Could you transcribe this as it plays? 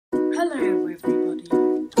Hello everybody,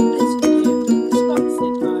 this video is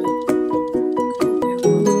sponsored by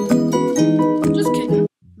Cool. Just kidding,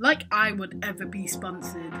 like I would ever be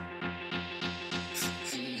sponsored.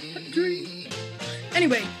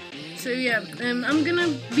 Anyway, so yeah, I'm gonna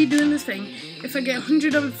be doing this thing. If I get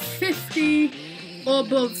 150 or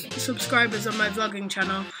above subscribers on my vlogging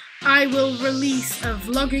channel, I will release a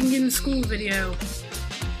vlogging in school video.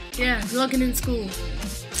 Yeah, vlogging in school.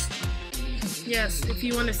 Yes, if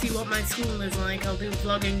you want to see what my school is like, I'll do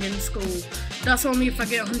vlogging in school. That's only if I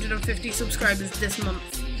get 150 subscribers this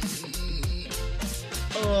month.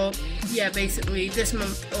 Or, yeah, basically this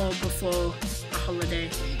month or before a holiday.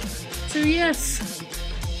 So yes,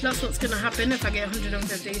 that's what's going to happen. If I get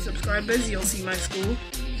 150 subscribers, you'll see my school.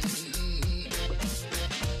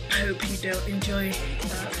 I hope you don't enjoy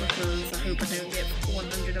that because I hope I don't get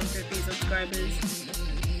 150 subscribers.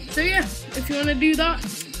 So yeah, if you want to do that,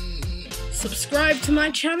 subscribe to my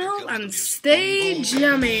channel and stay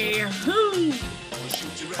jammy.